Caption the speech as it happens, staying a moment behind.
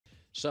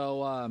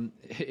So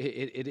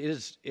it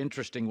is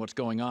interesting what's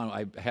going on.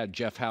 I had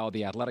Jeff Howe,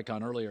 the Athletic,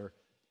 on earlier.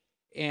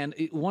 And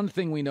one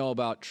thing we know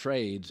about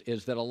trades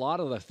is that a lot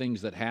of the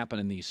things that happen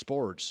in these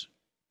sports,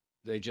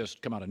 they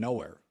just come out of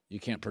nowhere. You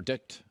can't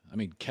predict. I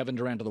mean, Kevin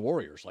Durant to the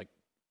Warriors, like,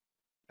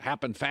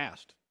 happened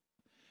fast.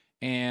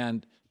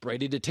 And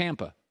Brady to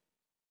Tampa.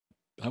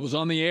 I was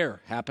on the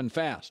air, happened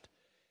fast.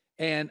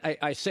 And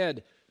I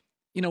said,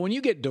 you know, when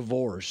you get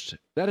divorced,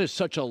 that is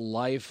such a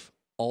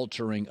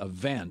life-altering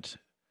event.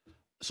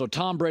 So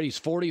Tom Brady's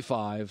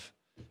 45.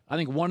 I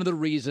think one of the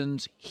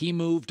reasons he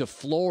moved to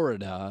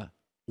Florida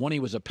when he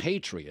was a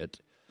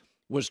Patriot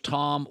was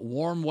Tom,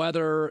 warm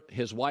weather.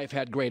 His wife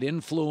had great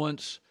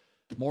influence,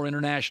 more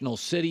international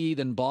city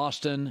than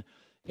Boston.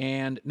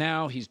 And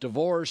now he's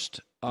divorced.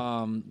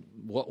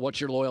 What's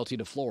your loyalty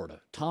to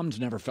Florida? Tom's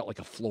never felt like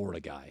a Florida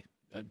guy,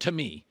 to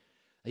me.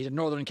 He's a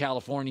Northern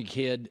California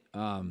kid.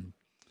 And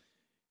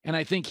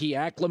I think he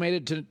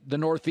acclimated to the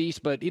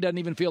Northeast, but he doesn't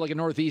even feel like a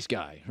Northeast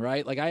guy,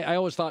 right? Like I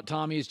always thought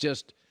Tommy's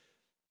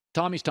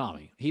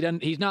Tommy.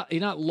 He's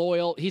not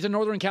loyal. He's in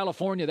Northern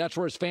California. That's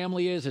where his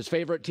family is. His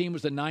favorite team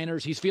was the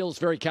Niners. He feels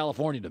very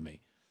California to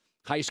me.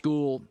 High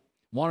school,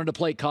 wanted to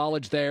play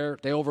college there.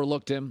 They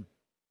overlooked him.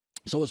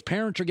 So his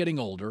parents are getting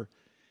older.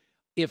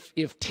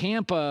 If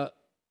Tampa,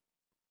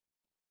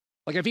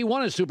 like if he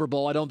won a Super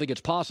Bowl, I don't think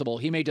it's possible.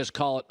 He may just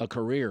call it a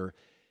career.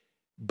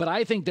 But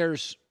I think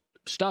there's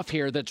stuff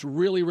here that's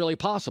really, really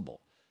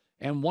possible.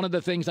 And one of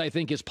the things I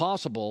think is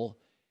possible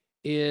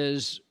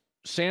is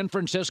San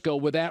Francisco,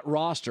 with that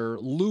roster,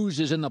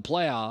 loses in the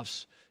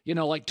playoffs, you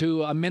know, like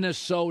to a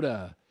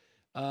Minnesota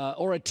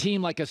or a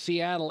team like a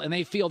Seattle, and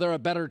they feel they're a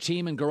better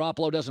team and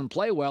Garoppolo doesn't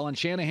play well. And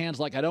Shanahan's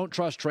like, I don't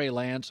trust Trey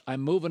Lance.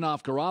 I'm moving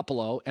off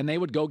Garoppolo. And they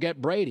would go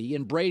get Brady.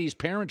 And Brady's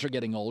parents are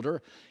getting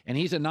older. And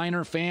he's a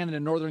Niner fan and a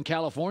Northern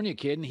California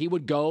kid. And he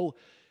would go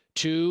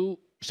to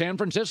San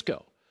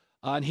Francisco.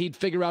 And he'd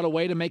figure out a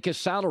way to make his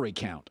salary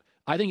count.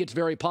 I think it's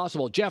very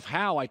possible. Jeff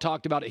Howe, I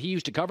talked about it. He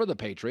used to cover the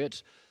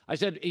Patriots. I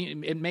said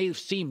it may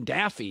seem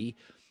daffy,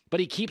 but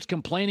he keeps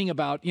complaining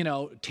about, you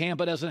know,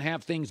 Tampa doesn't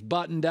have things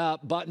buttoned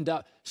up.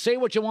 Say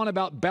what you want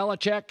about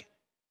Belichick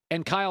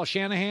and Kyle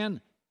Shanahan.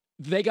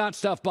 They got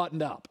stuff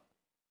buttoned up.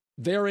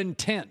 They're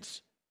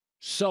intense.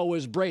 So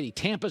is Brady.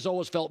 Tampa's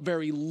always felt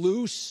very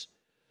loose,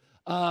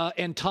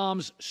 and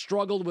Tom's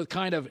struggled with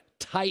kind of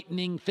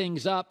tightening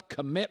things up,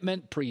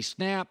 commitment,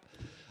 pre-snap.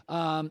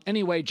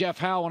 Anyway, Jeff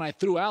Howe, when I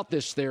threw out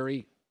this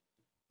theory,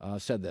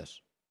 said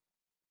this.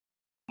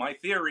 My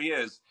theory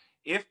is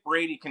if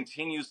Brady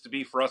continues to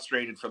be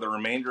frustrated for the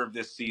remainder of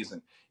this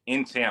season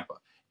in Tampa,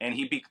 and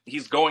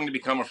he's going to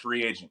become a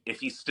free agent, if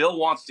he still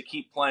wants to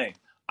keep playing,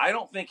 I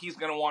don't think he's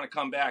going to want to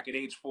come back at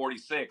age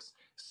 46,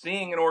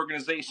 seeing an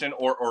organization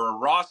or a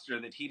roster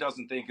that he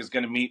doesn't think is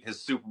going to meet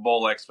his Super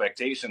Bowl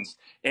expectations,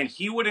 and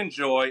he would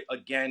enjoy,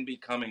 again,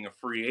 becoming a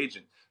free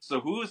agent. So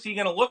who is he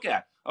going to look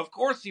at? Of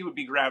course he would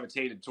be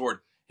gravitated toward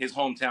his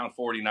hometown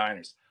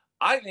 49ers.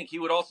 I think he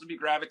would also be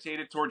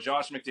gravitated toward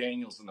Josh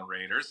McDaniels and the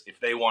Raiders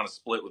if they want to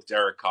split with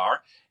Derek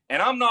Carr.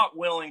 And I'm not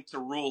willing to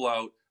rule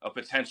out a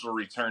potential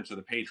return to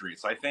the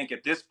Patriots. I think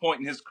at this point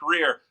in his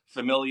career,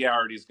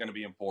 familiarity is going to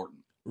be important.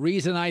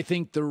 Reason I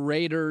think the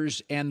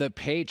Raiders and the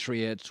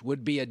Patriots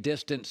would be a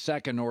distant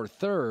second or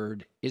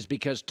third is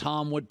because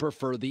Tom would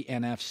prefer the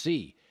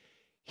NFC.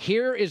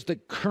 Here is the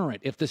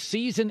current. If the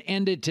season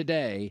ended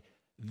today,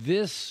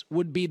 this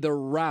would be the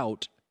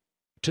route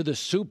to the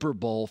Super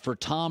Bowl for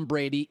Tom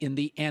Brady in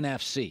the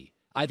NFC.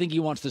 I think he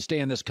wants to stay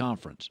in this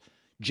conference.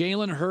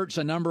 Jalen Hurts,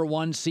 a number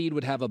one seed,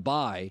 would have a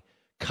bye.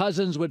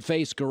 Cousins would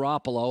face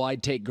Garoppolo.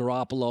 I'd take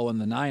Garoppolo and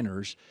the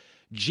Niners.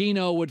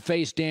 Geno would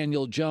face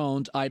Daniel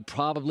Jones. I'd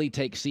probably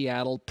take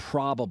Seattle,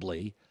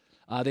 probably.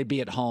 They'd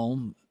be at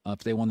home if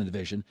they won the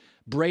division.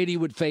 Brady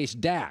would face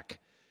Dak.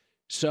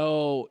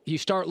 So you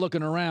start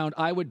looking around.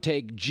 I would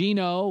take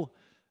Geno,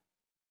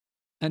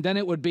 and then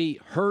it would be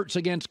Hurts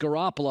against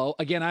Garoppolo.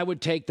 Again, I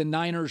would take the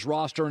Niners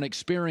roster and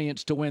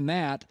experience to win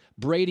that.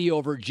 Brady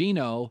over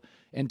Geno,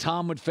 and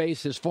Tom would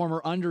face his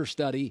former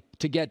understudy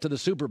to get to the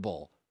Super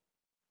Bowl.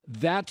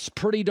 That's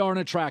pretty darn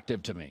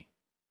attractive to me.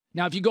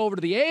 Now, if you go over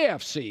to the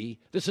AFC,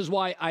 this is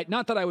why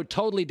not that I would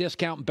totally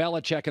discount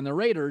Belichick and the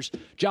Raiders.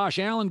 Josh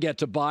Allen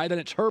gets a bye. Then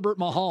it's Herbert,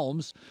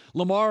 Mahomes,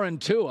 Lamar and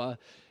Tua,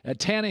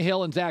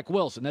 Tannehill and Zach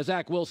Wilson. Now,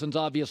 Zach Wilson's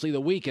obviously the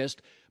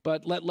weakest,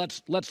 but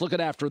let's look at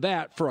after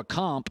that for a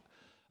comp.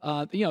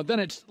 Then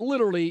it's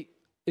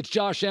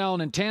Josh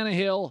Allen and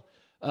Tannehill.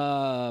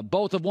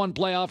 Both have won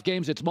playoff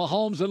games. It's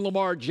Mahomes and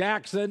Lamar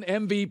Jackson,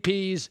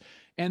 MVPs.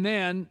 And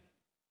then,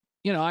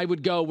 I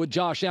would go with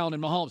Josh Allen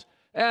and Mahomes.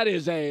 That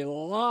is a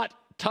lot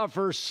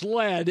tougher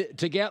sled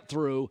to get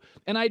through.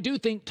 And I do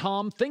think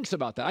Tom thinks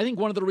about that. I think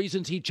one of the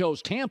reasons he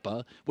chose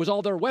Tampa was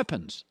all their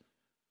weapons.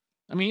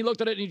 I mean, he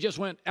looked at it and he just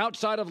went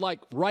outside of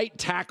right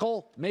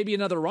tackle, maybe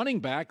another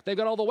running back. They've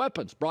got all the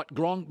weapons, brought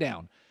Gronk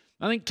down.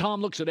 I think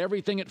Tom looks at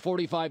everything at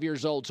 45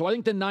 years old. So I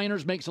think the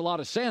Niners makes a lot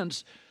of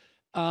sense.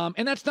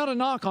 And that's not a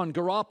knock on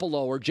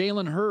Garoppolo or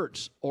Jalen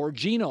Hurts or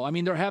Geno. I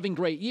mean, they're having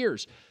great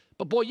years.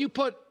 But, boy, you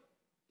put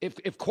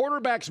if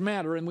quarterbacks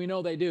matter, and we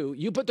know they do,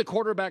 you put the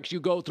quarterbacks you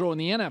go through in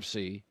the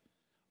NFC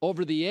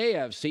over the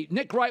AFC.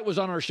 Nick Wright was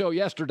on our show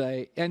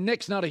yesterday, and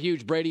Nick's not a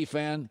huge Brady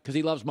fan because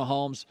he loves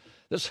Mahomes.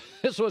 This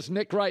was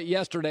Nick Wright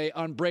yesterday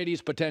on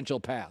Brady's potential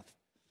path.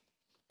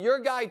 Your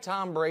guy,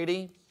 Tom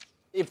Brady,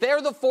 if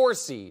they're the 4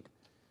 seed,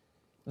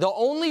 the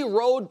only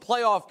road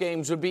playoff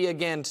games would be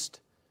against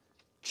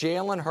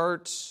Jalen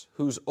Hurts,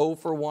 who's 0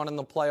 for 1 in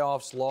the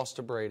playoffs, lost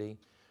to Brady,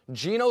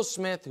 Geno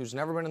Smith, who's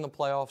never been in the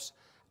playoffs,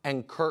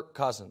 and Kirk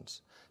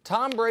Cousins.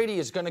 Tom Brady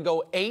is going to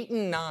go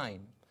 8-9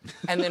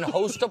 and then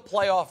host a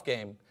playoff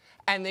game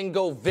and then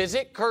go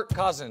visit Kirk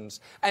Cousins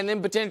and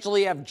then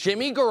potentially have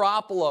Jimmy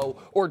Garoppolo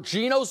or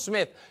Geno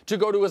Smith to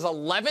go to his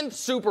 11th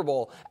Super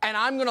Bowl, and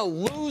I'm going to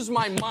lose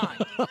my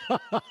mind.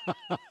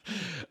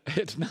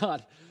 It's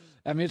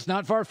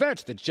not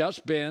far-fetched. It's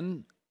just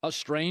been a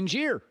strange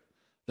year.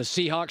 The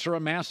Seahawks are a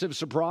massive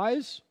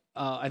surprise.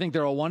 I think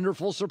they're a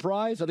wonderful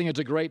surprise. I think it's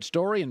a great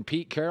story, and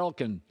Pete Carroll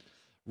can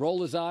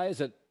roll his eyes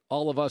at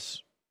all of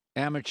us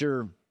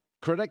amateur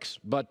critics,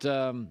 but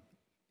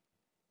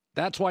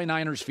that's why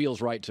Niners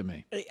feels right to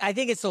me. I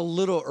think it's a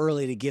little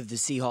early to give the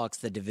Seahawks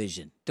the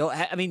division.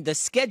 The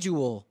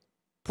schedule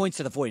points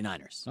to the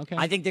 49ers. Okay.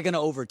 I think they're going to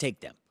overtake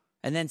them.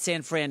 And then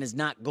San Fran is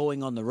not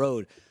going on the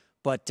road.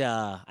 But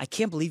I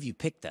can't believe you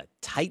picked the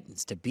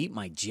Titans to beat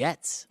my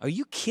Jets. Are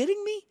you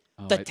kidding me?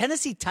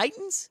 Tennessee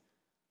Titans?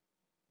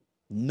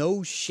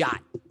 No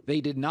shot.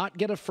 They did not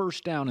get a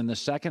first down in the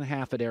second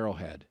half at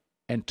Arrowhead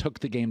and took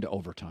the game to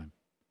overtime.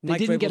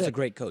 Mike Vrabel's a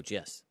great coach,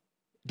 yes.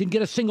 Didn't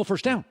get a single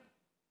first down.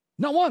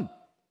 Not one.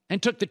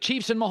 And took the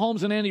Chiefs and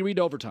Mahomes and Andy Reid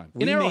to overtime.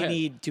 We may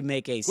need to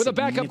make with a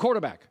backup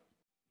quarterback.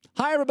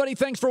 Hi, everybody.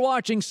 Thanks for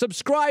watching.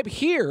 Subscribe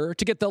here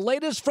to get the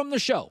latest from the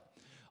show.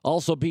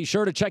 Also, be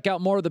sure to check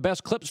out more of the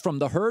best clips from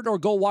The Herd or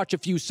go watch a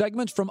few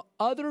segments from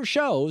other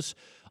shows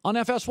on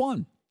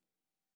FS1.